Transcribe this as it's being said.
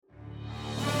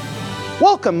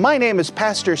Welcome, my name is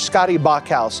Pastor Scotty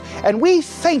Bachhaus, and we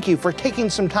thank you for taking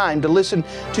some time to listen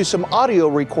to some audio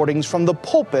recordings from the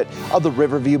pulpit of the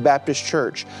Riverview Baptist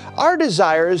Church. Our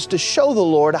desire is to show the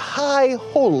Lord high,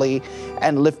 holy,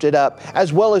 and lifted up,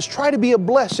 as well as try to be a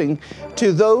blessing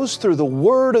to those through the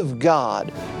Word of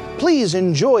God. Please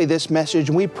enjoy this message,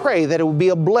 and we pray that it will be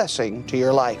a blessing to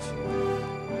your life.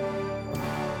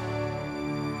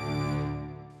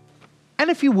 And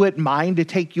if you wouldn't mind to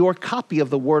take your copy of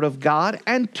the Word of God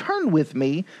and turn with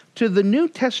me to the New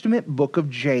Testament book of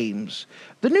James.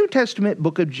 The New Testament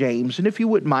book of James, and if you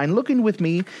wouldn't mind looking with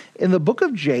me in the book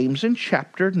of James in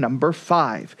chapter number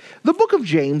 5. The book of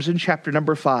James in chapter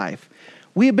number 5.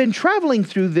 We have been traveling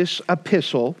through this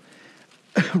epistle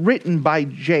written by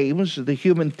James, the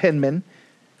human penman,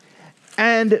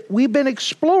 and we've been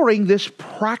exploring this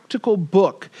practical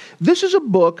book. This is a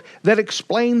book that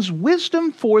explains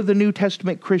wisdom for the New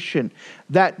Testament Christian.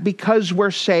 That because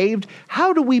we're saved,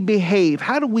 how do we behave?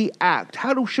 How do we act?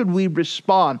 How should we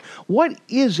respond? What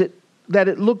is it that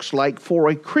it looks like for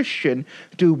a Christian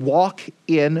to walk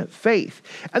in faith?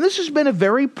 And this has been a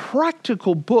very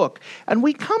practical book. And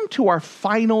we come to our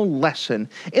final lesson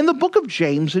in the book of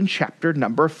James in chapter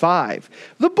number 5.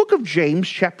 The book of James,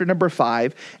 chapter number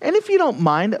 5. And if you don't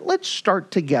mind, let's start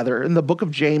together in the book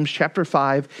of James, chapter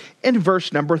 5, and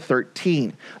verse number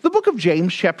 13. The book of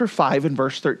James, chapter 5, and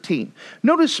verse 13.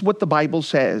 Notice what the Bible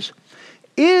says.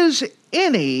 Is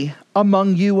any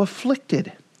among you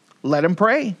afflicted? Let him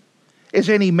pray. Is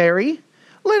any merry?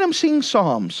 Let him sing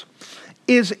psalms.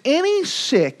 Is any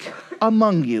sick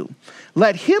among you?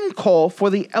 Let him call for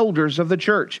the elders of the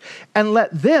church, and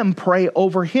let them pray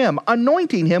over him,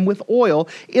 anointing him with oil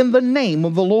in the name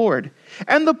of the Lord.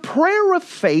 And the prayer of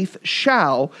faith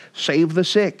shall save the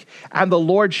sick, and the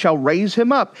Lord shall raise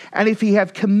him up. And if he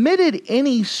have committed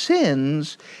any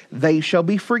sins, they shall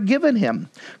be forgiven him.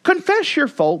 Confess your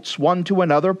faults one to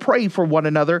another, pray for one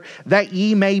another, that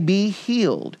ye may be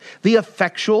healed. The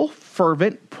effectual,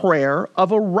 fervent prayer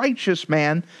of a righteous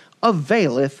man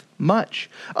availeth much.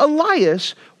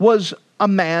 Elias was a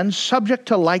man subject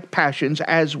to like passions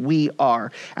as we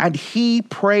are, and he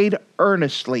prayed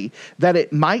earnestly that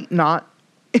it might not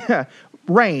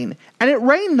rain. And it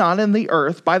rained not in the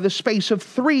earth by the space of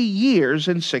 3 years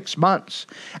and 6 months.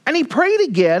 And he prayed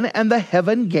again, and the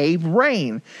heaven gave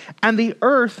rain, and the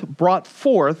earth brought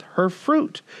forth her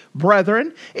fruit.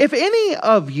 Brethren, if any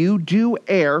of you do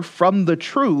err from the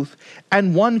truth,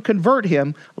 and one convert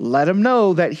him, let him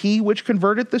know that he which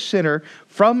converteth the sinner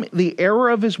from the error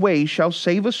of his ways shall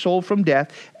save a soul from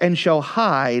death, and shall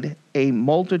hide a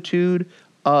multitude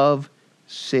of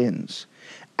sins.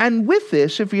 And with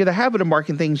this, if you're the habit of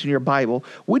marking things in your Bible,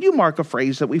 would you mark a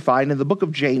phrase that we find in the book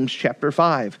of James, chapter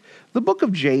 5? The book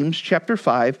of James, chapter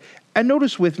 5, and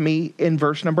notice with me in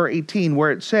verse number 18,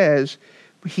 where it says,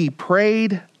 he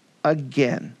prayed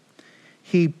again.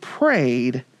 He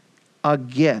prayed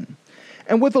again.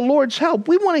 And with the Lord's help,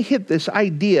 we want to hit this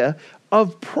idea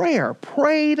of prayer,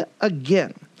 prayed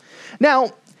again. Now,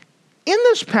 in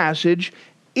this passage,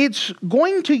 it's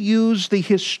going to use the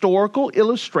historical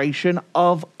illustration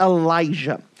of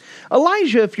Elijah.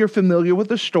 Elijah, if you're familiar with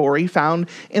the story found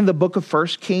in the book of 1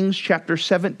 Kings chapter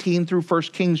 17 through 1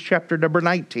 Kings chapter number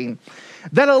 19,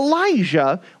 that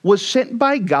Elijah was sent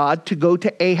by God to go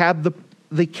to Ahab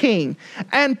the king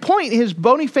and point his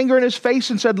bony finger in his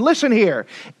face and said, listen here,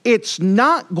 it's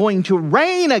not going to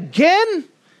rain again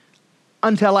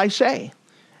until I say.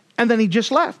 And then he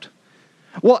just left.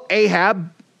 Well,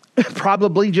 Ahab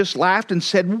probably just laughed and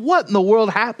said, what in the world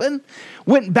happened?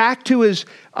 Went back to his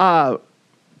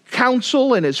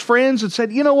counsel and his friends and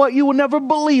said, you know what? You will never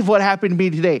believe what happened to me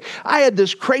today. I had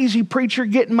this crazy preacher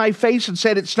get in my face and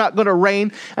said it's not going to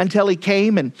rain until he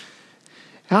came. And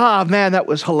man, that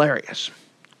was hilarious.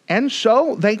 And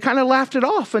so they kind of laughed it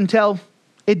off until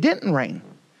it didn't rain.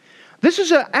 This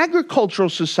is an agricultural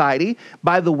society,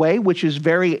 by the way, which is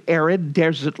very arid,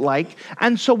 desert-like.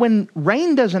 And so when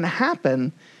rain doesn't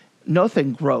happen,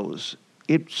 nothing grows.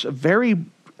 It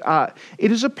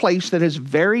is a place that is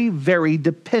very, very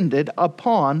dependent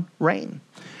upon rain.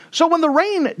 So when the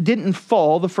rain didn't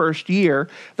fall the first year,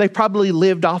 they probably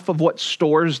lived off of what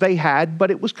stores they had,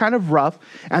 but it was kind of rough,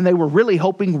 and they were really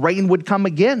hoping rain would come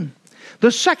again.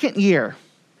 The second year,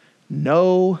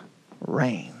 no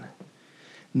rain.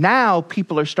 Now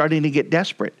people are starting to get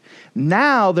desperate.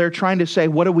 Now they're trying to say,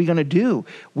 what are we going to do?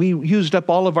 We used up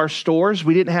all of our stores.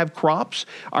 We didn't have crops.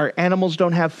 Our animals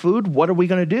don't have food. What are we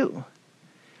going to do?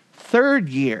 Third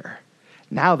year.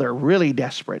 Now they're really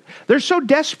desperate. They're so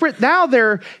desperate now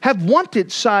they have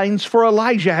wanted signs for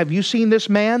Elijah. Have you seen this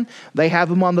man? They have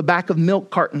him on the back of milk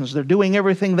cartons. They're doing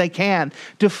everything they can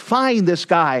to find this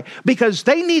guy because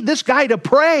they need this guy to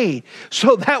pray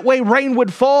so that way rain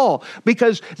would fall.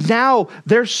 Because now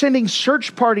they're sending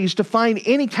search parties to find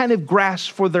any kind of grass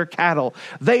for their cattle.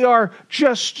 They are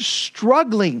just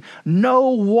struggling. No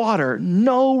water,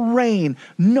 no rain,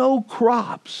 no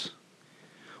crops.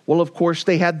 Well, of course,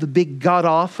 they had the big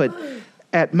God-off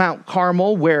at Mount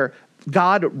Carmel where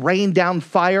God rained down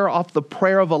fire off the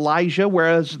prayer of Elijah,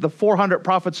 whereas the 400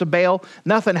 prophets of Baal,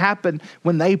 nothing happened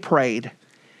when they prayed.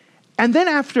 And then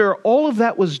after all of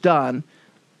that was done,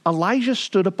 Elijah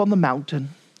stood up on the mountain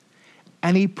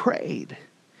and he prayed.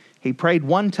 He prayed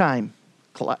one time,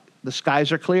 the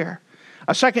skies are clear.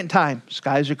 A second time,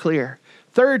 skies are clear.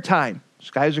 Third time,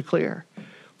 skies are clear.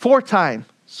 Fourth time,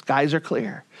 skies are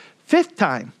clear. Fifth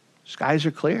time, skies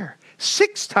are clear.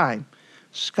 Sixth time,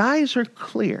 skies are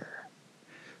clear.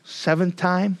 Seventh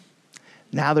time,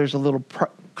 now there's a little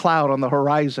cloud on the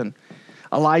horizon.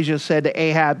 Elijah said to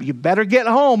Ahab, you better get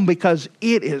home because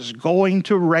it is going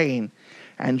to rain.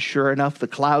 And sure enough, the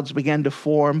clouds began to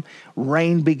form.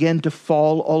 Rain began to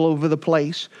fall all over the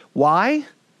place. Why?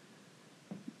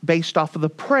 Based off of the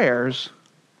prayers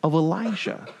of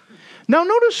Elijah. Now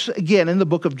notice again in the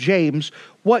book of James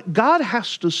what God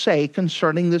has to say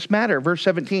concerning this matter. Verse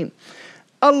 17.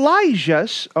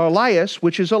 Elias,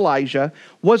 which is Elijah,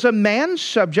 was a man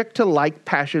subject to like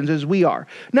passions as we are.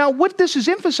 Now what this is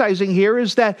emphasizing here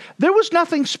is that there was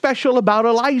nothing special about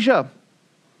Elijah.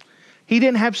 He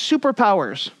didn't have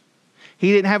superpowers.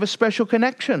 He didn't have a special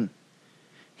connection.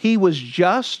 He was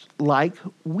just like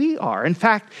we are. In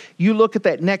fact, you look at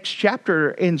that next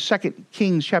chapter in 2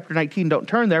 Kings chapter 19, don't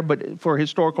turn there, but for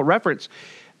historical reference,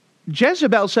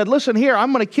 Jezebel said, listen here,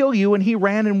 I'm going to kill you, and he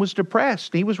ran and was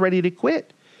depressed. He was ready to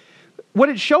quit. What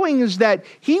it's showing is that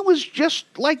he was just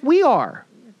like we are.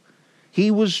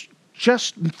 He was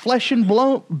just flesh and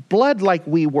blood like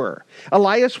we were.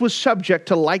 Elias was subject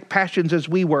to like passions as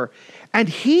we were, and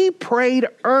he prayed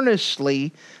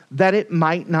earnestly that it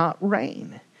might not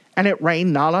rain. And it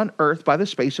rained not on earth by the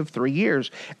space of 3 years.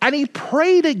 And he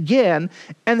prayed again,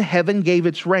 and heaven gave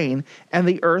its rain, and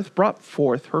the earth brought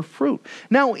forth her fruit.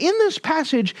 Now, in this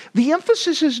passage, the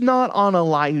emphasis is not on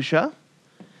Elijah,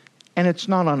 and it's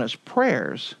not on his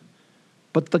prayers,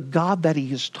 but the God that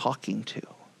he is talking to.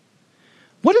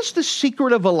 What is the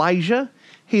secret of Elijah?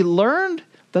 He learned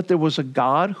that there was a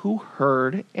God who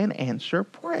heard and answered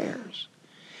prayers.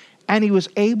 And he was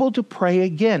able to pray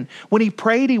again. When he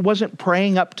prayed, he wasn't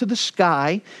praying up to the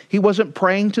sky. He wasn't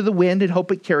praying to the wind and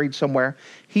hope it carried somewhere.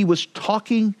 He was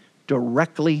talking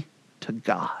directly to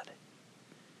God.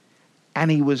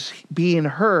 And he was being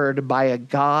heard by a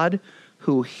God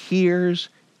who hears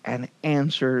and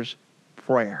answers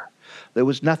prayer. There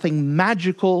was nothing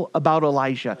magical about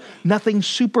Elijah, nothing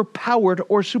superpowered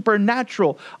or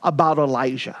supernatural about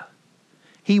Elijah.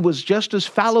 He was just as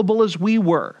fallible as we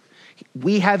were.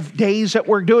 We have days that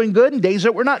we're doing good and days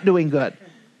that we're not doing good.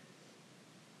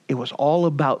 It was all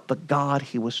about the God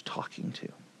he was talking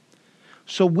to.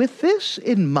 So with this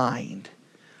in mind,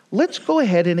 let's go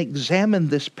ahead and examine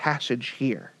this passage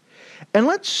here. And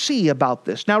let's see about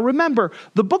this. Now remember,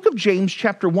 the book of James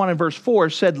chapter 1 and verse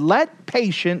 4 said, let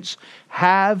patience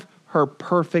have her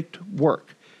perfect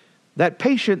work. That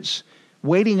patience,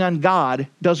 waiting on God,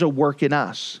 does a work in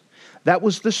us. That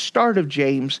was the start of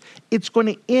James. It's going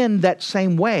to end that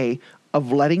same way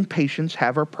of letting patience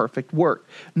have her perfect work.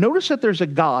 Notice that there's a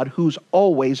God who's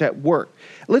always at work.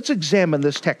 Let's examine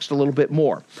this text a little bit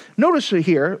more. Notice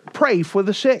here, pray for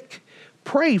the sick.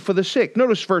 Pray for the sick.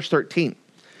 Notice verse 13.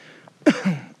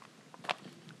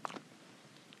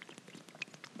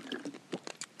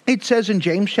 It says in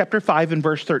James chapter 5 and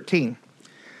verse 13,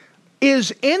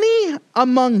 is any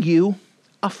among you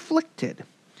afflicted?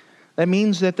 That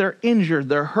means that they're injured,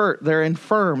 they're hurt, they're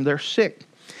infirm, they're sick.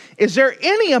 Is there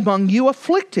any among you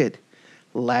afflicted?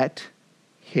 Let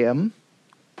him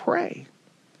pray.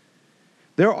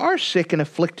 There are sick and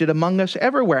afflicted among us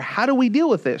everywhere. How do we deal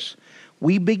with this?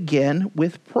 We begin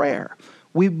with prayer.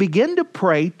 We begin to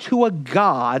pray to a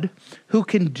God who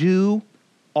can do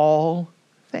all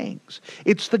things.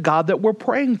 It's the God that we're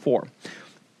praying for.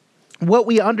 What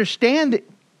we understand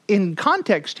in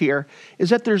context here is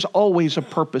that there's always a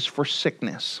purpose for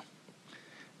sickness.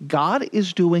 God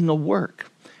is doing a work,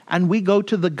 and we go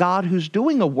to the God who's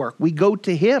doing a work. We go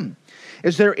to him.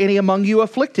 Is there any among you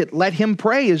afflicted? Let him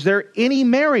pray. Is there any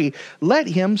merry? Let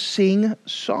him sing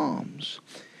psalms.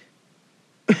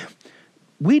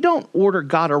 We don't order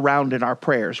God around in our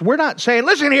prayers. We're not saying,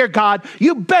 listen here, God,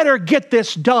 you better get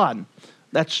this done.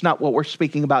 That's not what we're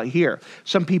speaking about here.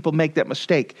 Some people make that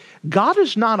mistake. God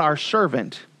is not our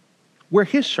servant. We're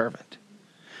his servant.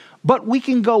 But we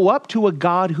can go up to a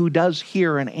God who does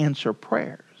hear and answer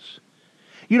prayers.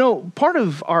 You know, part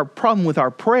of our problem with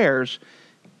our prayers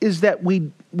is that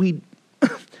we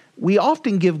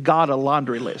often give God a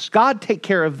laundry list. God, take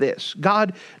care of this.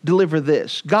 God, deliver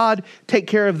this. God, take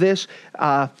care of this.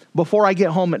 Before I get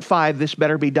home at 5, this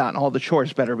better be done. All the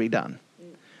chores better be done.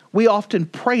 We often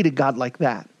pray to God like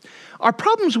that. Our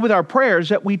problems with our prayers is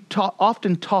that we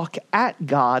often talk at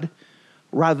God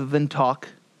rather than talk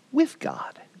with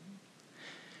God.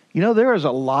 You know, there is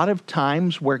a lot of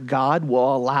times where God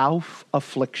will allow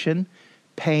affliction,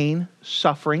 pain,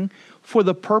 suffering for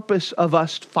the purpose of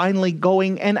us finally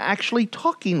going and actually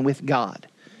talking with God.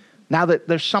 Now that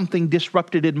there's something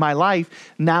disrupted in my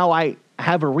life, now I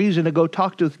have a reason to go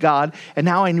talk with God, and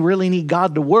now I really need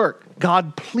God to work.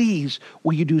 God, please,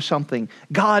 will you do something?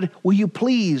 God, will you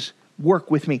please work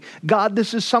with me? God,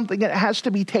 this is something that has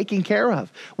to be taken care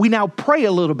of. We now pray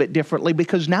a little bit differently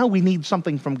because now we need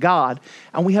something from God,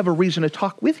 and we have a reason to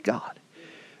talk with God.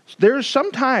 There's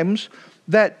sometimes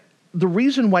that the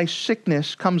reason why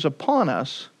sickness comes upon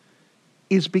us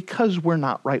is because we're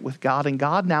not right with God, and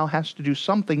God now has to do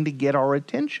something to get our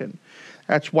attention.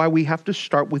 That's why we have to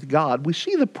start with God. We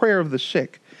see the prayer of the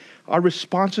sick. Our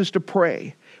response is to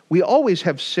pray. We always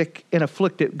have sick and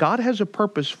afflicted. God has a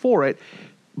purpose for it,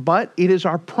 but it is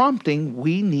our prompting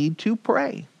we need to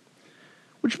pray.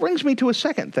 Which brings me to a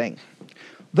second thing.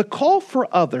 The call for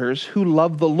others who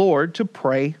love the Lord to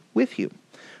pray with you.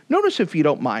 Notice, if you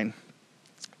don't mind,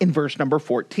 in verse number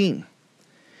 14.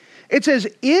 It says,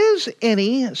 "Is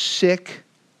any sick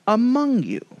among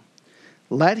you?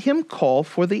 Let him call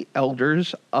for the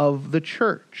elders of the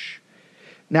church."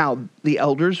 Now, the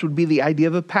elders would be the idea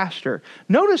of a pastor.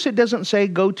 Notice it doesn't say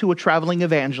go to a traveling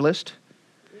evangelist.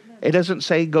 It doesn't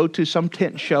say go to some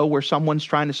tent show where someone's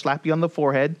trying to slap you on the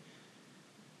forehead.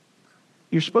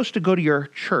 You're supposed to go to your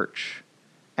church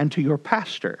and to your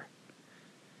pastor.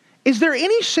 "Is there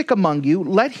any sick among you?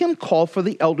 Let him call for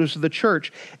the elders of the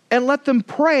church and let them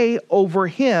pray over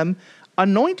him,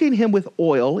 anointing him with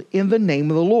oil in the name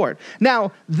of the Lord."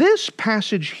 Now, this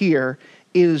passage here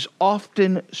is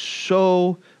often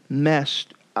so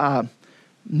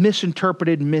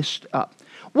misinterpreted, messed up.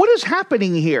 What is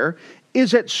happening here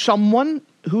is that someone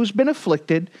who's been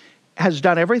afflicted has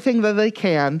done everything that they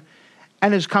can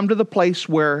and has come to the place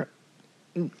where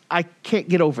I can't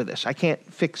get over this. I can't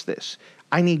fix this.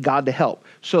 I need God to help.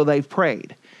 So they've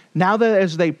prayed. Now that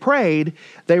as they prayed,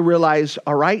 they realize,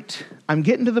 all right, I'm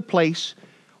getting to the place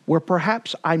where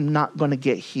perhaps I'm not going to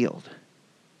get healed.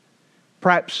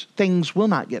 Perhaps things will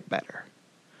not get better.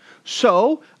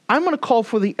 So I'm going to call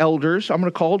for the elders. I'm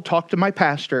going to talk to my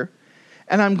pastor,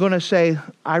 and I'm going to say,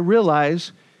 I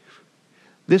realize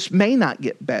this may not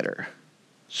get better.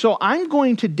 So I'm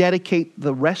going to dedicate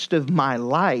the rest of my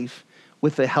life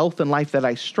with the health and life that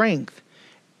I strength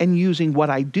and using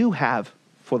what I do have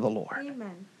for the Lord.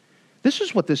 Amen. This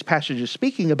is what this passage is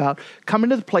speaking about. Come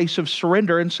into the place of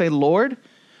surrender and say, Lord,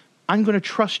 I'm going to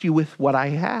trust you with what I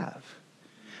have.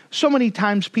 So many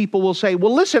times people will say,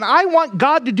 well, listen, I want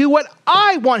God to do what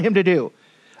I want him to do.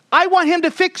 I want him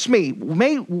to fix me.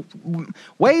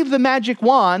 Wave the magic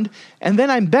wand, and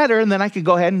then I'm better, and then I can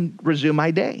go ahead and resume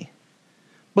my day.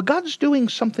 But God's doing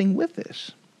something with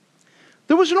this.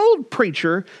 There was an old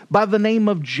preacher by the name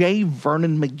of J.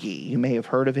 Vernon McGee. You may have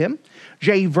heard of him.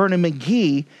 J. Vernon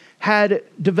McGee had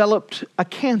developed a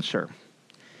cancer.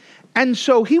 And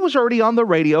so he was already on the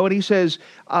radio, and he says,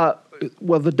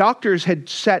 the doctors had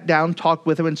sat down, talked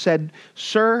with him, and said,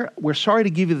 "Sir, we're sorry to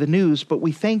give you the news, but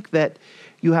we think that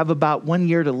you have about 1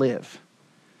 year to live.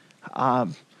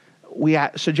 We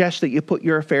suggest that you put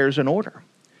your affairs in order."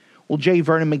 Well, J.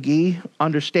 Vernon McGee,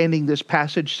 understanding this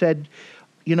passage, said,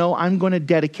 I'm going to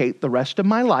dedicate the rest of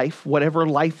my life, whatever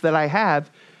life that I have,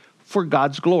 for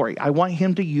God's glory. I want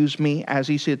him to use me as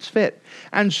he sees fit.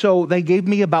 And so they gave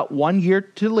me about 1 year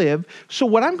to live. So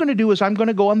what I'm going to do is I'm going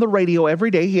to go on the radio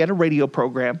every day. He had a radio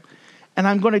program. And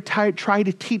I'm going to try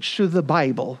to teach through the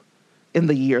Bible in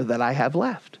the year that I have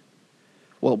left.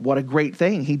 Well, what a great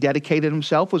thing. He dedicated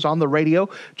himself, was on the radio,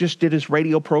 just did his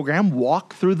radio program,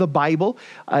 Walk Through the Bible.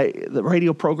 The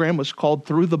radio program was called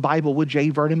Through the Bible with J.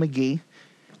 Vernon McGee.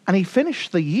 And he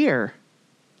finished the year,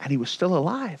 and he was still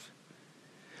alive.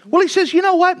 Well, he says, you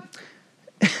know what?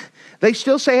 They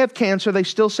still say I have cancer. They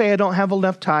still say I don't have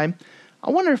enough time. I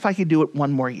wonder if I could do it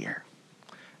 1 more year.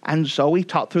 And so he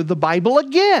taught through the Bible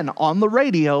again on the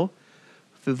radio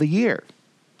through the year.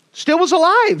 Still was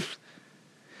alive.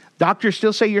 Doctors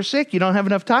still say you're sick. You don't have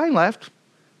enough time left.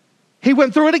 He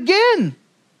went through it again.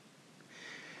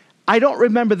 I don't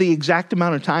remember the exact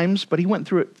amount of times, but he went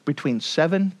through it between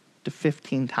 7 to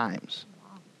 15 times.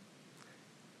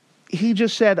 He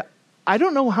just said, I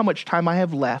don't know how much time I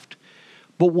have left,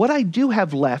 but what I do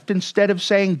have left, instead of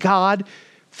saying, God,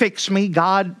 fix me,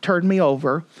 God, turn me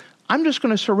over, I'm just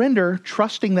going to surrender,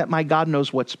 trusting that my God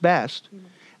knows what's best,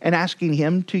 and asking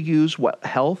him to use what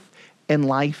health and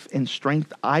life and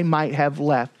strength I might have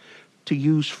left to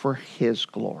use for his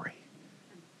glory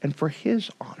and for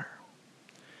his honor.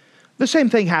 The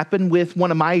same thing happened with one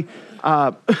of my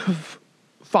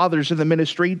fathers in the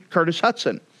ministry, Curtis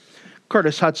Hudson.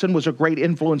 Curtis Hudson was a great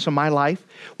influence on my life.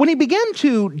 When he began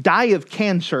to die of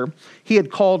cancer, he had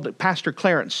called Pastor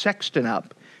Clarence Sexton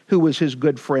up, who was his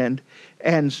good friend,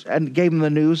 and gave him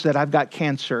the news that I've got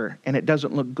cancer and it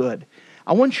doesn't look good.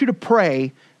 I want you to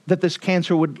pray that this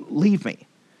cancer would leave me.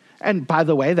 And by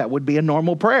the way, that would be a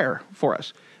normal prayer for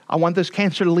us. I want this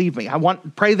cancer to leave me.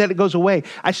 Pray that it goes away.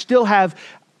 I still have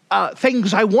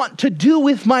things I want to do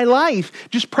with my life.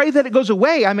 Just pray that it goes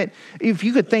away. I mean, if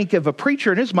you could think of a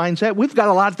preacher in his mindset, we've got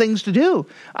a lot of things to do.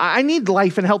 I need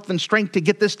life and health and strength to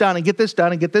get this done and get this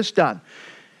done and get this done.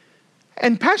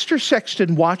 And Pastor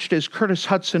Sexton watched as Curtis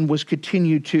Hudson was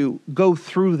continued to go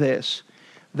through this,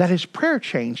 that his prayer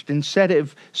changed. Instead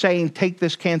of saying, take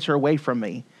this cancer away from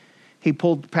me, he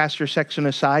pulled Pastor Sexton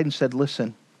aside and said,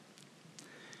 listen,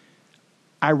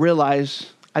 I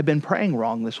realize I've been praying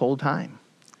wrong this whole time.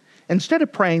 Instead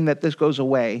of praying that this goes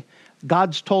away,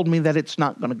 God's told me that it's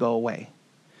not going to go away.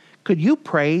 Could you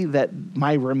pray that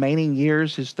my remaining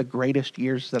years is the greatest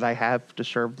years that I have to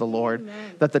serve the Lord?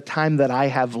 Amen. That the time that I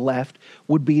have left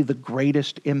would be the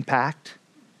greatest impact?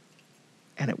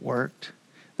 And it worked.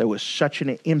 There was such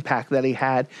an impact that he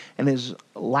had in his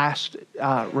last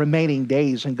remaining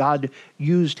days, and God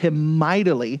used him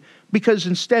mightily, because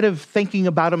instead of thinking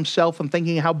about himself and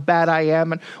thinking how bad I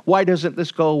am and why doesn't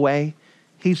this go away,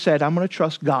 he said, I'm going to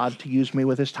trust God to use me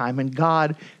with his time. And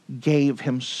God gave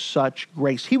him such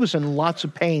grace. He was in lots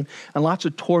of pain and lots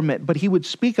of torment, but he would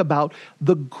speak about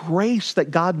the grace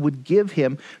that God would give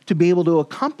him to be able to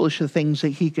accomplish the things that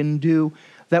he can do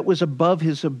that was above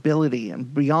his ability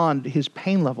and beyond his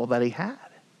pain level that he had.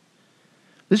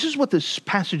 This is what this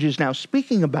passage is now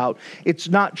speaking about. It's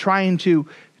not trying to,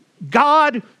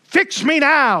 God, fix me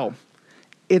now.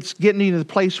 It's getting to the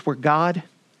place where, God,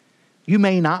 you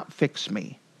may not fix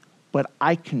me, but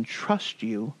I can trust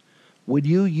you. Would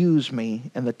you use me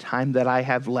in the time that I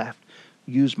have left?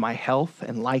 Use my health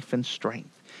and life and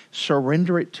strength.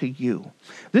 Surrender it to you.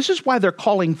 This is why they're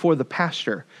calling for the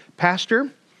pastor.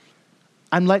 Pastor,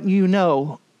 I'm letting you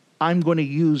know I'm going to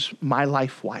use my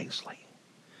life wisely.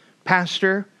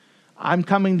 Pastor, I'm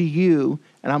coming to you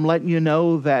and I'm letting you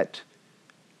know that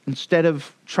instead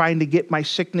of trying to get my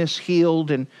sickness healed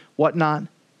and whatnot,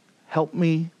 help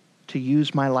me to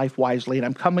use my life wisely. And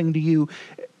I'm coming to you,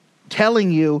 telling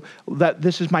you that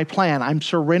this is my plan. I'm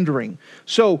surrendering.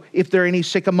 So if there are any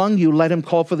sick among you, let him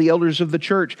call for the elders of the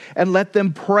church and let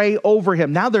them pray over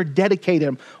him. Now they're dedicated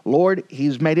him. Lord,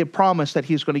 he's made a promise that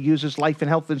he's going to use his life and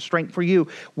health and strength for you.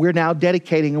 We're now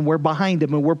dedicating and we're behind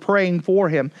him and we're praying for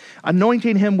him,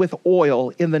 anointing him with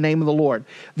oil in the name of the Lord.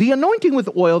 The anointing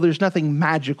with oil, there's nothing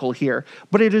magical here,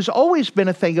 but it has always been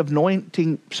a thing of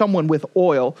anointing someone with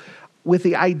oil with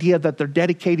the idea that they're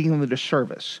dedicating them to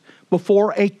service.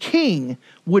 Before a king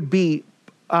would be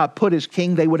put as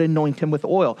king, they would anoint him with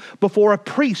oil. Before a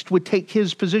priest would take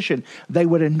his position, they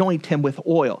would anoint him with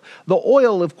oil. The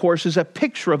oil, of course, is a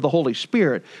picture of the Holy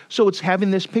Spirit. So it's having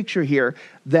this picture here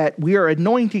that we are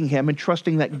anointing him and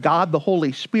trusting that God, the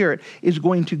Holy Spirit, is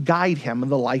going to guide him in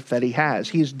the life that he has.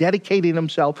 He is dedicating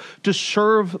himself to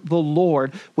serve the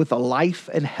Lord with the life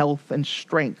and health and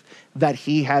strength that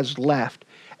he has left.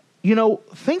 You know,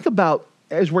 think about,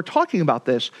 as we're talking about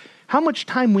this, how much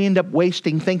time we end up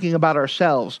wasting thinking about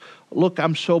ourselves. Look,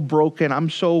 I'm so broken.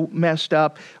 I'm so messed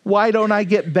up. Why don't I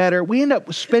get better? We end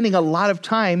up spending a lot of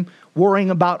time worrying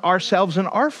about ourselves and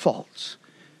our faults,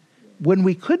 when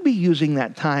we could be using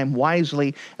that time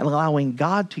wisely and allowing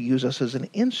God to use us as an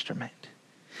instrument.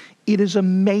 It is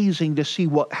amazing to see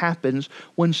what happens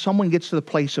when someone gets to the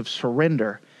place of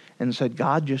surrender and said,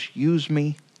 God, just use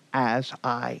me as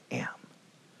I am.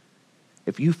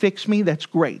 If you fix me, that's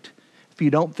great. If you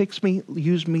don't fix me,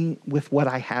 use me with what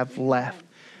I have left.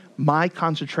 My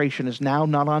concentration is now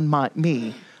not on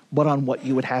me, but on what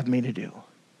you would have me to do.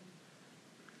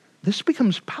 This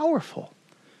becomes powerful.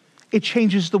 It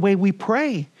changes the way we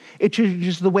pray. It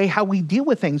changes the way how we deal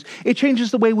with things. It changes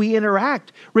the way we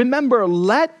interact. Remember,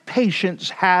 let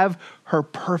patience have her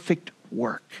perfect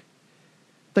work.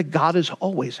 That God is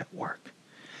always at work.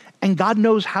 And God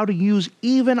knows how to use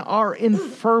even our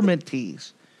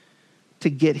infirmities to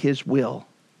get his will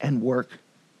and work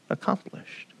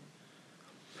accomplished.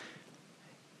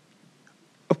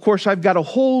 Of course, I've got a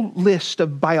whole list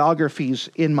of biographies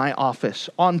in my office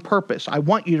on purpose. I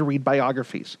want you to read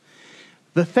biographies.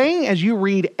 The thing, as you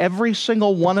read every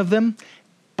single one of them,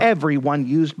 everyone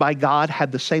used by God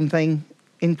had the same thing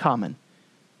in common: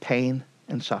 pain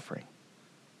and suffering.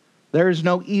 There is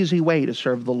no easy way to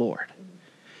serve the Lord.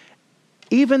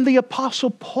 Even the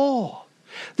Apostle Paul.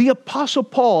 The Apostle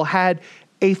Paul had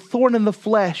a thorn in the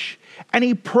flesh, and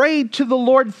he prayed to the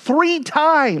Lord 3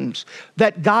 times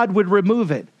that God would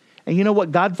remove it. And you know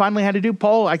what God finally had to do?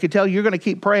 Paul, I could tell you're going to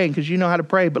keep praying because you know how to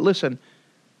pray, but listen,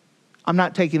 I'm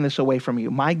not taking this away from you.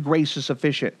 My grace is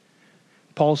sufficient.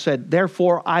 Paul said,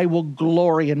 therefore I will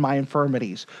glory in my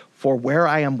infirmities, for where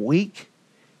I am weak,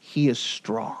 he is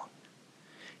strong.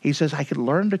 He says, I could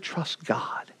learn to trust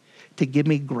God to give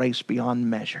me grace beyond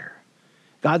measure.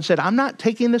 God said, I'm not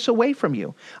taking this away from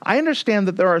you. I understand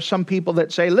that there are some people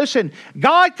that say, listen,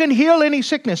 God can heal any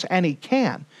sickness, and he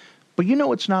can. But you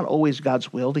know it's not always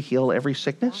God's will to heal every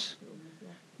sickness.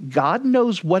 God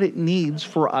knows what it needs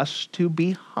for us to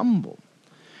be humble.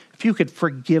 If you could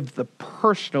forgive the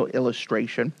personal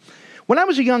illustration. When I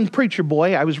was a young preacher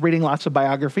boy, I was reading lots of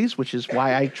biographies, which is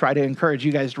why I try to encourage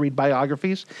you guys to read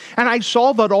biographies. And I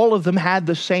saw that all of them had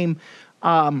the same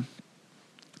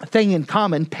thing in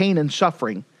common: pain and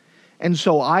suffering. And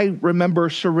so I remember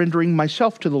surrendering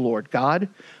myself to the Lord. God,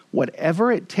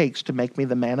 whatever it takes to make me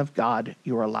the man of God,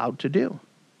 you're allowed to do.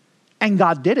 And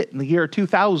God did it. In the year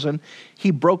 2000,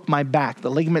 he broke my back. The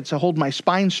ligaments that hold my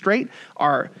spine straight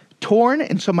are torn,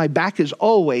 and so my back is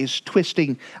always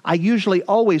twisting. I usually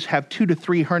always have 2 to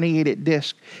 3 herniated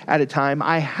discs at a time.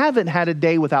 I haven't had a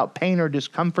day without pain or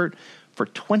discomfort for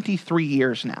 23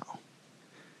 years now.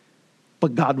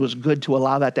 But God was good to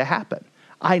allow that to happen.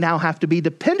 I now have to be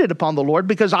dependent upon the Lord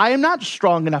because I am not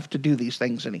strong enough to do these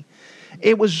things.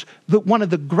 It was one of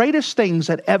the greatest things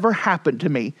that ever happened to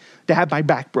me to have my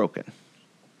back broken,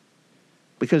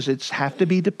 because it's have to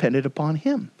be dependent upon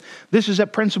him. This is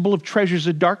that principle of treasures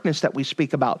of darkness that we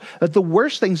speak about, that the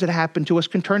worst things that happen to us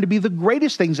can turn to be the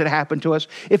greatest things that happen to us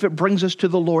if it brings us to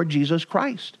the Lord Jesus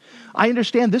Christ. I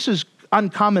understand this is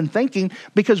uncommon thinking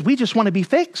because we just want to be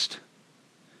fixed.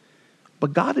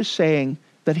 But God is saying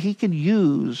that he can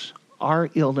use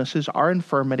our illnesses, our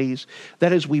infirmities,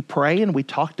 that as we pray and we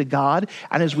talk to God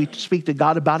and as we speak to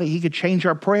God about it, he could change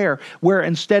our prayer, where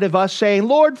instead of us saying,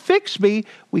 Lord, fix me,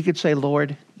 we could say,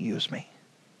 Lord, use me.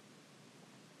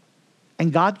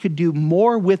 And God could do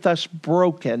more with us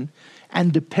broken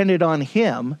and dependent on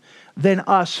him than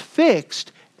us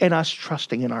fixed and us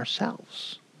trusting in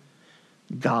ourselves.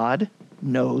 God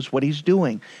knows what he's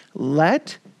doing.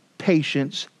 Let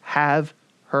patience have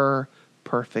her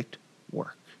perfect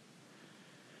work.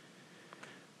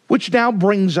 Which now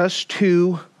brings us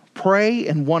to pray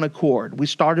in one accord. We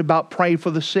started about pray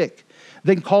for the sick,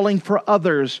 then calling for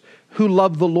others who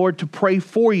love the Lord to pray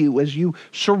for you as you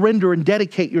surrender and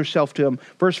dedicate yourself to him.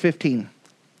 Verse 15.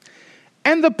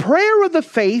 And the prayer of the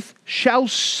faith shall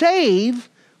save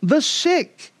the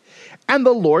sick, and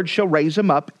the Lord shall raise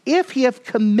him up. If he have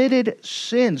committed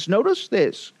sins, notice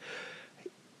this,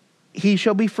 he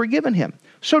shall be forgiven him.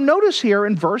 So notice here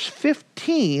in verse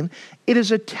 15, it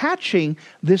is attaching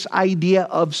this idea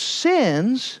of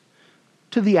sins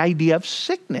to the idea of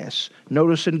sickness.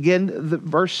 Notice again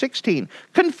verse 16.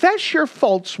 Confess your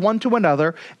faults one to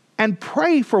another and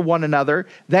pray for one another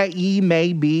that ye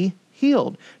may be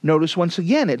healed. Notice once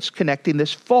again, it's connecting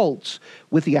this faults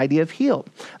with the idea of healed.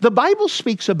 The Bible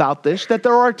speaks about this, that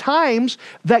there are times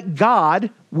that God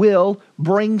will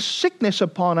bring sickness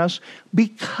upon us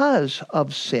because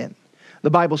of sin. The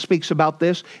Bible speaks about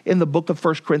this in the book of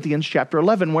 1 Corinthians chapter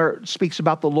 11, where it speaks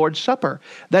about the Lord's Supper.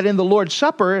 That in the Lord's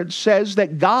Supper, it says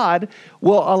that God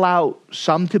will allow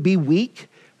some to be weak,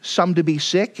 some to be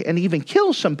sick, and even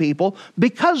kill some people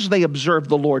because they observe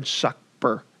the Lord's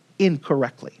Supper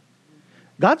incorrectly.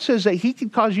 God says that he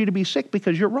could cause you to be sick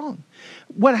because you're wrong.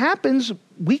 What happens,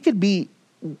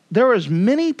 there is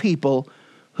many people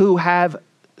who have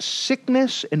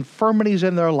sickness, infirmities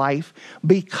in their life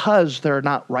because they're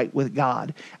not right with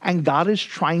God. And God is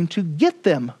trying to get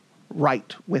them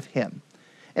right with him.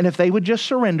 And if they would just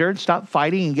surrender and stop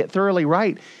fighting and get thoroughly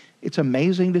right, it's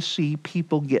amazing to see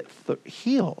people get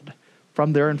healed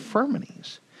from their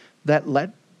infirmities that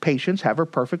let patience have her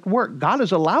perfect work. God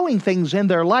is allowing things in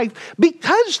their life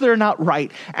because they're not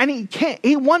right. And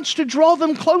he wants to draw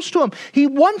them close to him. He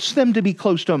wants them to be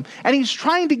close to him. And he's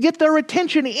trying to get their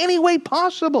attention any way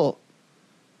possible.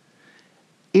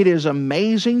 It is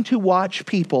amazing to watch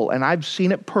people, and I've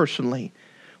seen it personally,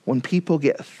 when people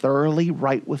get thoroughly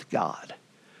right with God,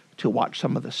 to watch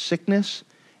some of the sickness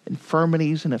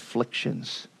infirmities and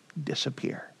afflictions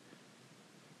disappear.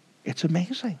 It's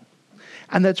amazing.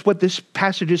 And that's what this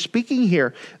passage is speaking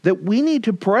here, that we need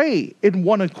to pray in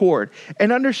one accord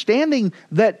and understanding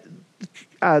that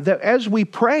as we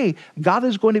pray, God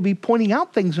is going to be pointing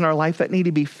out things in our life that need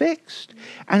to be fixed.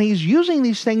 And he's using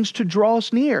these things to draw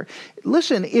us near.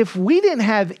 Listen, if we didn't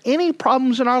have any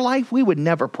problems in our life, we would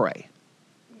never pray.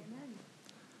 Amen.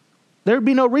 There'd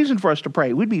be no reason for us to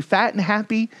pray. We'd be fat and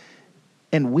happy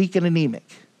and weak and anemic.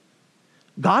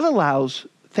 God allows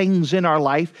things in our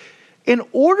life. In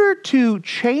order to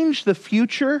change the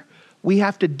future, we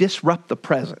have to disrupt the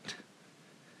present.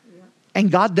 And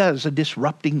God does a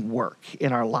disrupting work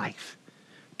in our life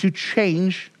to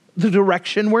change the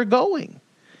direction we're going.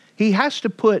 He has to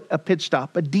put a pit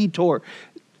stop, a detour,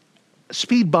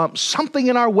 speed bump, something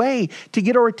in our way to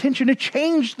get our attention to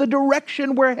change the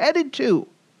direction we're headed to.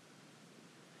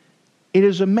 It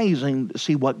is amazing to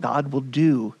see what God will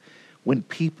do when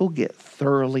people get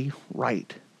thoroughly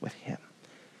right with him.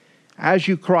 As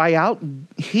you cry out,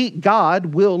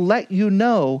 God will let you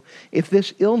know if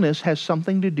this illness has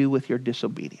something to do with your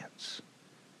disobedience.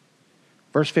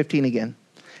 Verse 15 again.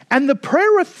 And the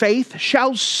prayer of faith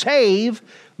shall save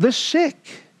the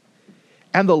sick,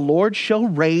 and the Lord shall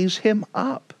raise him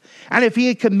up. And if he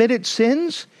had committed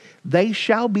sins, they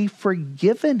shall be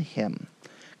forgiven him.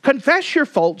 Confess your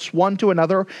faults one to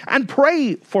another, and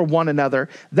pray for one another,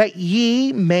 that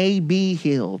ye may be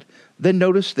healed. Then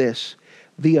notice this.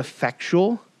 The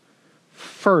effectual,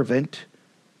 fervent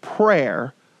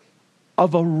prayer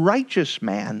of a righteous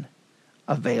man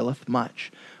availeth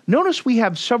much. Notice we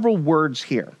have several words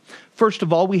here. First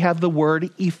of all, we have the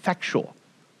word effectual.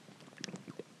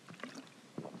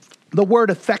 The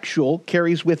word effectual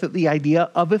carries with it the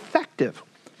idea of effective.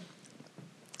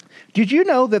 Did you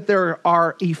know that there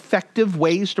are effective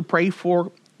ways to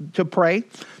pray,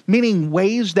 meaning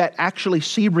ways that actually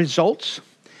see results?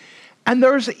 And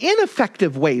there's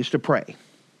ineffective ways to pray.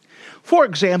 For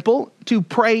example, to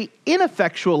pray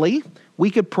ineffectually,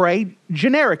 we could pray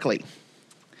generically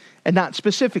and not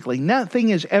specifically. Nothing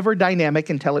is ever dynamic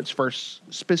until it's first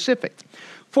specific.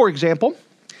 For example,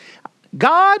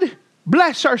 God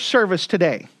bless our service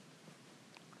today.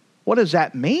 What does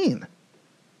that mean?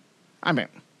 I mean,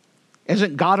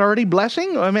 isn't God already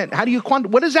blessing? I mean,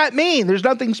 what does that mean? There's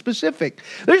nothing specific.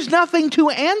 There's nothing to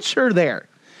answer there.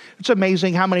 It's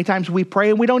amazing how many times we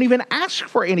pray and we don't even ask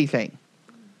for anything.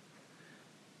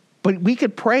 But we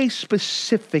could pray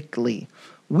specifically.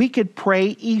 We could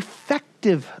pray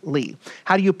effectively.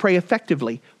 How do you pray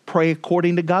effectively? Pray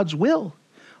according to God's will.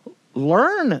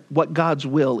 Learn what God's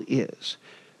will is.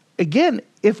 Again,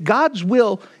 if God's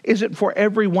will isn't for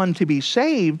everyone to be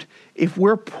saved, if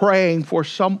we're praying for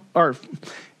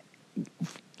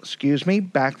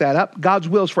back that up. God's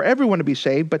will is for everyone to be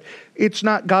saved, but it's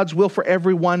not God's will for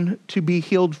everyone to be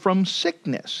healed from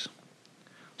sickness.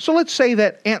 So let's say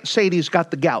that Aunt Sadie's got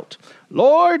the gout.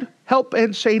 Lord, help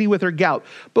Aunt Sadie with her gout.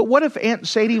 But what if Aunt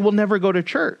Sadie will never go to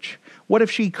church? What if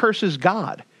she curses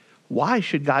God? Why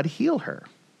should God heal her?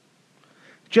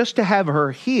 Just to have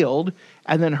her healed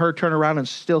and then her turn around and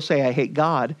still say, I hate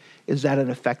God, is that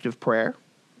an effective prayer?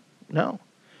 No.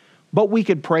 But we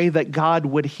could pray that God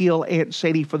would heal Aunt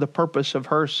Sadie for the purpose of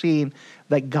her seeing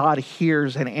that God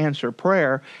hears and answers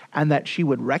prayer, and that she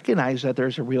would recognize that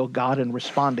there's a real God and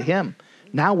respond to him.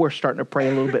 Now we're starting to pray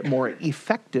a little bit more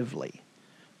effectively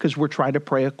because we're trying to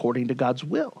pray according to God's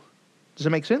will. Does that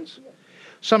make sense?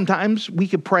 Sometimes we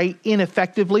could pray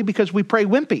ineffectively because we pray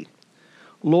wimpy.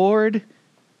 Lord,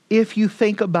 if you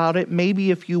think about it,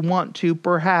 maybe if you want to,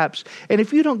 perhaps. And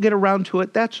if you don't get around to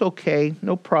it, that's okay.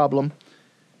 No problem.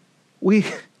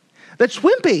 That's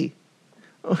wimpy.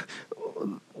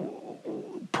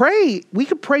 Pray. We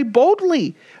could pray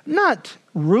boldly, not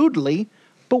rudely,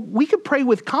 but we could pray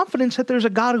with confidence that there's a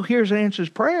God who hears and answers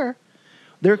prayer.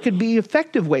 There could be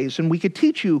effective ways, and we could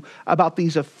teach you about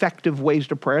these effective ways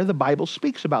to prayer. The Bible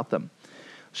speaks about them.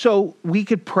 So we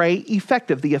could pray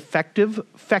effective. The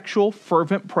effectual,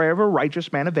 fervent prayer of a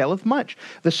righteous man availeth much.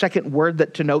 The second word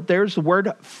that to note there is the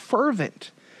word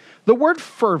fervent. The word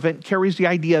fervent carries the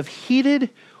idea of heated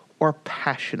or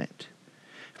passionate.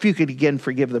 If you could again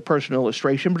forgive the personal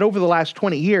illustration, but over the last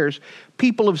 20 years,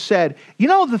 people have said, you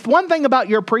know, the one thing about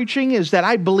your preaching is that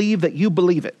I believe that you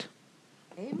believe it.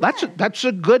 Amen. That's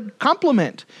a good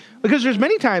compliment. Because there's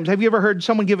many times, have you ever heard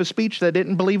someone give a speech that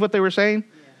didn't believe what they were saying?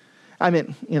 Yeah. I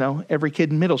mean, every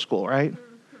kid in middle school, right?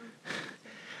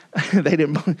 They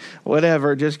didn't,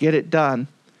 whatever, just get it done.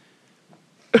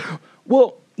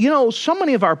 Well, so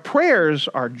many of our prayers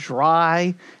are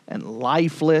dry and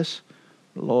lifeless.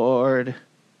 Lord,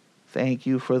 thank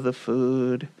you for the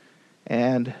food.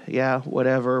 And yeah,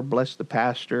 whatever, bless the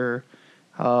pastor.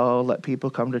 Oh, let people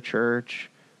come to church.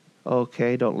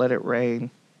 Okay, don't let it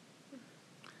rain.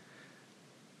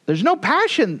 There's no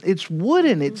passion. It's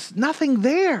wooden. It's nothing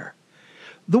there.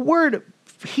 The word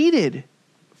heated,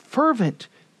 fervent,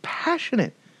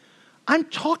 passionate. I'm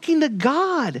talking to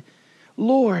God.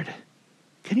 Lord,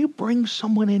 can you bring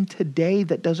someone in today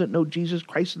that doesn't know Jesus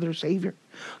Christ as their Savior?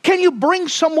 Can you bring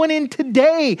someone in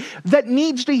today that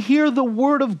needs to hear the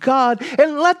word of God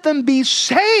and let them be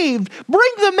saved?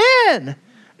 Bring them in.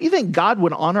 You think God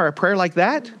would honor a prayer like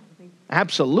that?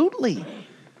 Absolutely.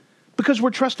 Because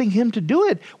we're trusting Him to do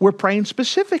it. We're praying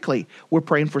specifically. We're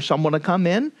praying for someone to come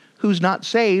in who's not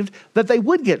saved, that they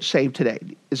would get saved today.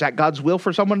 Is that God's will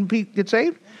for someone to get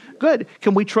saved? Good.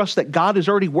 Can we trust that God is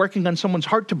already working on someone's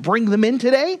heart to bring them in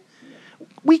today?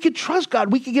 We could trust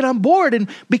God. We could get on board. And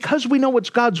because we know it's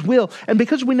God's will, and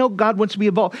because we know God wants to be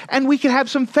involved, and we can have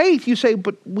some faith. You say,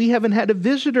 but we haven't had a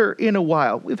visitor in a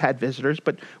while. We've had visitors,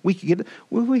 but we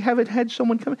haven't had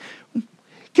someone come in.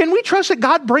 Can we trust that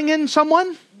God bring in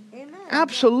someone? Amen.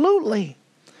 Absolutely.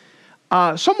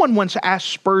 Someone once asked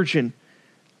Spurgeon,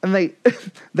 and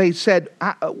they said,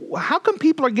 how come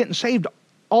people are getting saved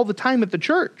all the time at the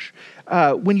church?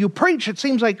 When you preach, it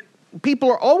seems like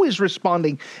people are always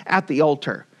responding at the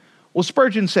altar. Well,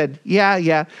 Spurgeon said,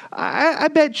 yeah. I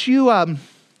bet you,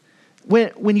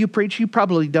 when you preach, you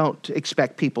probably don't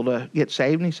expect people to get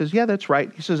saved. And he says, yeah, that's right.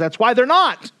 He says, that's why they're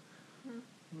not.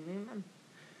 Amen.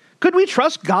 Could we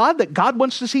trust God that God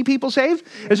wants to see people saved?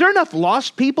 Is there enough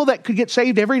lost people that could get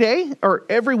saved every day or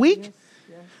every week?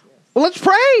 Yes. Well, let's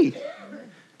pray.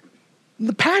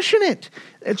 The passionate.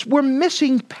 We're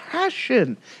missing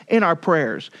passion in our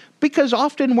prayers because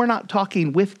often we're not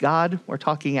talking with God, we're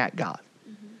talking at God.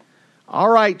 All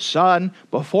right, son,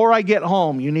 before I get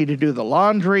home, you need to do the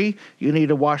laundry, you need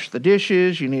to wash the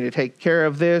dishes, you need to take care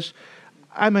of this.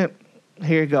 Here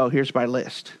you go, here's my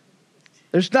list.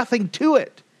 There's nothing to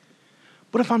it.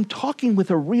 But if I'm talking with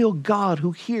a real God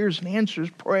who hears and answers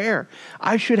prayer,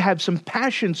 I should have some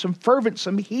passion, some fervent,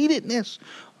 some heatedness.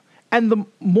 And the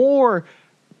more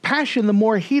passion, the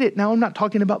more heated. Now, I'm not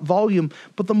talking about volume,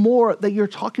 but the more that you're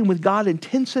talking with God,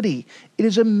 intensity. It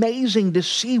is amazing to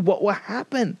see what will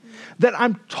happen. That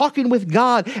I'm talking with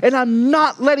God and I'm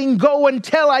not letting go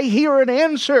until I hear an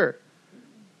answer.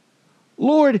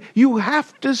 Lord, you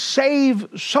have to save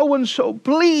so-and-so.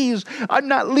 Please, I'm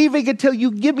not leaving until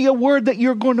you give me a word that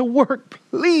you're going to work.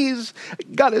 Please,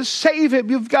 got to save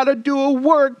him. You've got to do a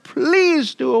work.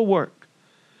 Please do a work.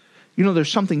 You know,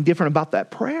 there's something different about that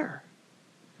prayer.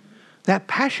 That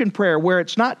passion prayer where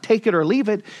it's not take it or leave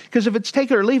it. Because if it's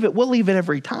take it or leave it, we'll leave it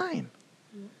every time.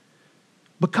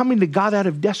 But coming to God out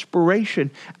of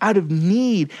desperation, out of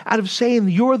need, out of saying,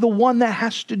 you're the one that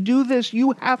has to do this.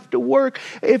 You have to work.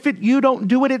 If you don't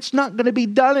do it, it's not going to be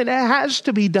done, and it has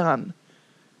to be done.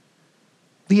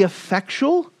 The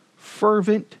effectual,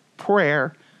 fervent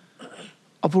prayer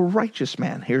of a righteous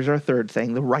man. Here's our third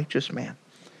thing, the righteous man.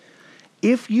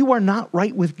 If you are not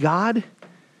right with God,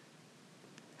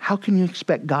 how can you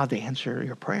expect God to answer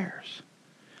your prayers?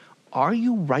 Are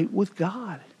you right with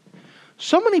God?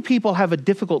 So many people have a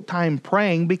difficult time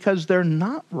praying because they're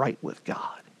not right with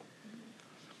God.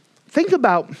 Think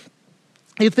about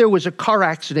if there was a car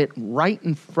accident right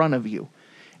in front of you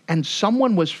and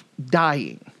someone was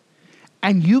dying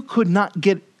and you could not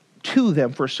get to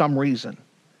them for some reason.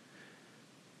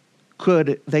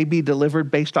 Could they be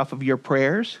delivered based off of your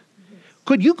prayers?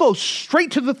 Could you go straight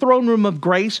to the throne room of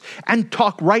grace and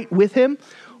talk right with him?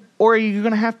 Or are you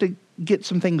going to have to get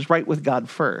some things right with God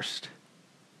first?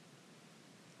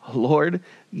 Lord,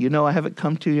 you know I haven't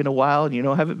come to you in a while, and you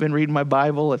know I haven't been reading my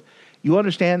Bible. You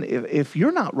understand, if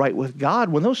you're not right with God,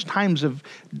 when those times of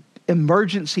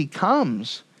emergency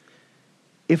comes,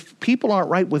 if people aren't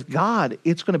right with God,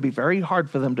 it's going to be very hard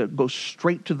for them to go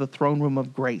straight to the throne room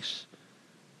of grace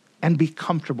and be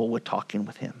comfortable with talking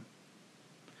with him.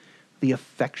 The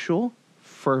effectual,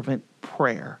 fervent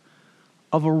prayer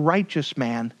of a righteous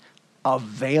man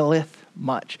availeth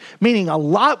much. Meaning a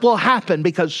lot will happen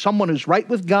because someone who's right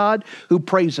with God, who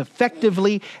prays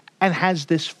effectively and has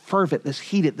this fervent, this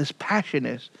heated, this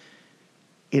passionate,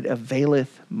 it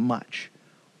availeth much.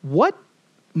 What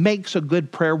makes a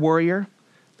good prayer warrior?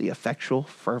 The effectual,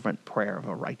 fervent prayer of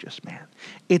a righteous man.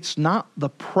 It's not the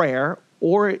prayer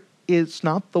or it's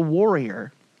not the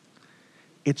warrior.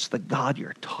 It's the God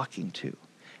you're talking to.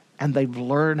 And they've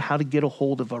learned how to get a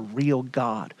hold of a real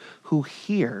God who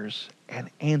hears and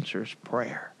answers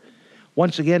prayer.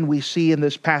 Once again, we see in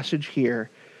this passage here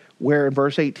where in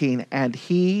verse 18, and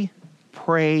he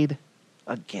prayed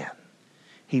again.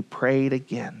 He prayed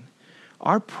again.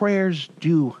 Our prayers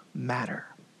do matter.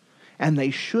 and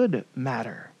they should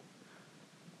matter.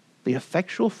 The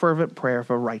effectual fervent prayer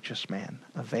of a righteous man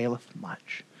availeth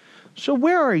much. So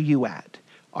where are you at?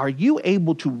 Are you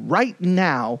able to right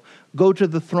now go to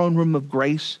the throne room of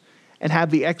grace and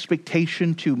have the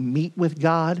expectation to meet with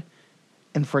God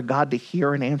and for God to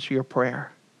hear and answer your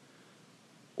prayer?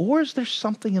 Or is there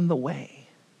something in the way?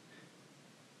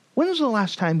 When was the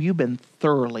last time you've been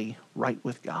thoroughly right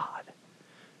with God?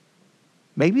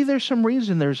 Maybe there's some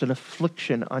reason there's an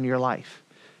affliction on your life.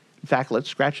 In fact, let's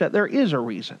scratch that. There is a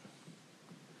reason.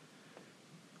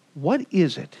 What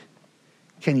is it?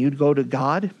 Can you go to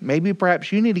God? Maybe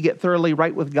perhaps you need to get thoroughly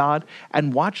right with God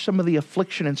and watch some of the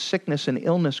affliction and sickness and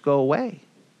illness go away.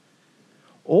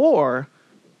 Or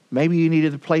maybe you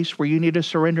need a place where you need to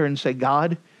surrender and say,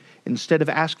 God, instead of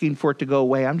asking for it to go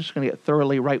away, I'm just going to get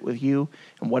thoroughly right with you,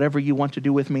 and whatever you want to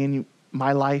do with me in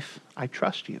my life, I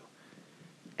trust you.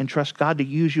 And trust God to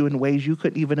use you in ways you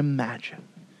couldn't even imagine.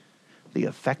 The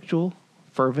effectual,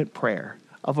 fervent prayer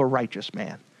of a righteous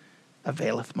man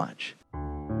availeth much.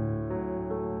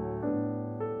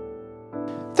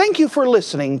 Thank you for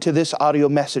listening to this audio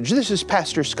message. This is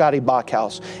Pastor Scotty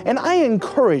Bachhaus, and I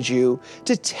encourage you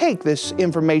to take this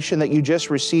information that you just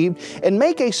received and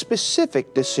make a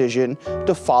specific decision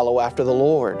to follow after the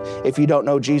Lord. If you don't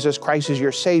know Jesus Christ as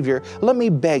your Savior, let me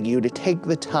beg you to take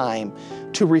the time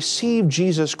to receive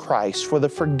Jesus Christ for the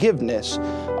forgiveness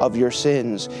of your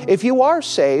sins. If you are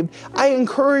saved, I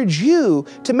encourage you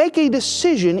to make a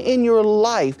decision in your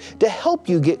life to help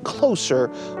you get closer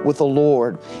with the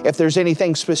Lord. If there's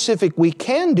anything specific we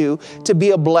can do to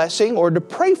be a blessing or to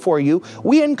pray for you,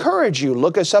 we encourage you.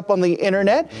 Look us up on the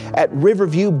internet at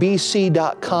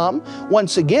riverviewbc.com.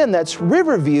 Once again, that's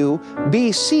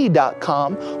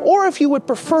riverviewbc.com. Or if you would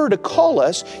prefer to call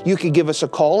us, you could give us a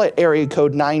call at area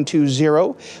code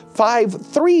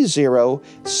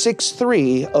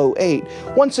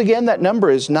 920-530-6308. Once again, that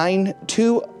number is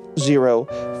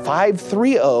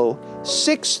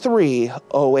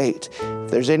 920-530-6308.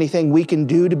 If there's anything we can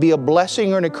do to be a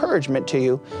blessing or an encouragement to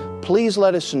you, please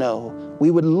let us know. We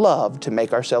would love to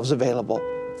make ourselves available.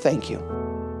 Thank you.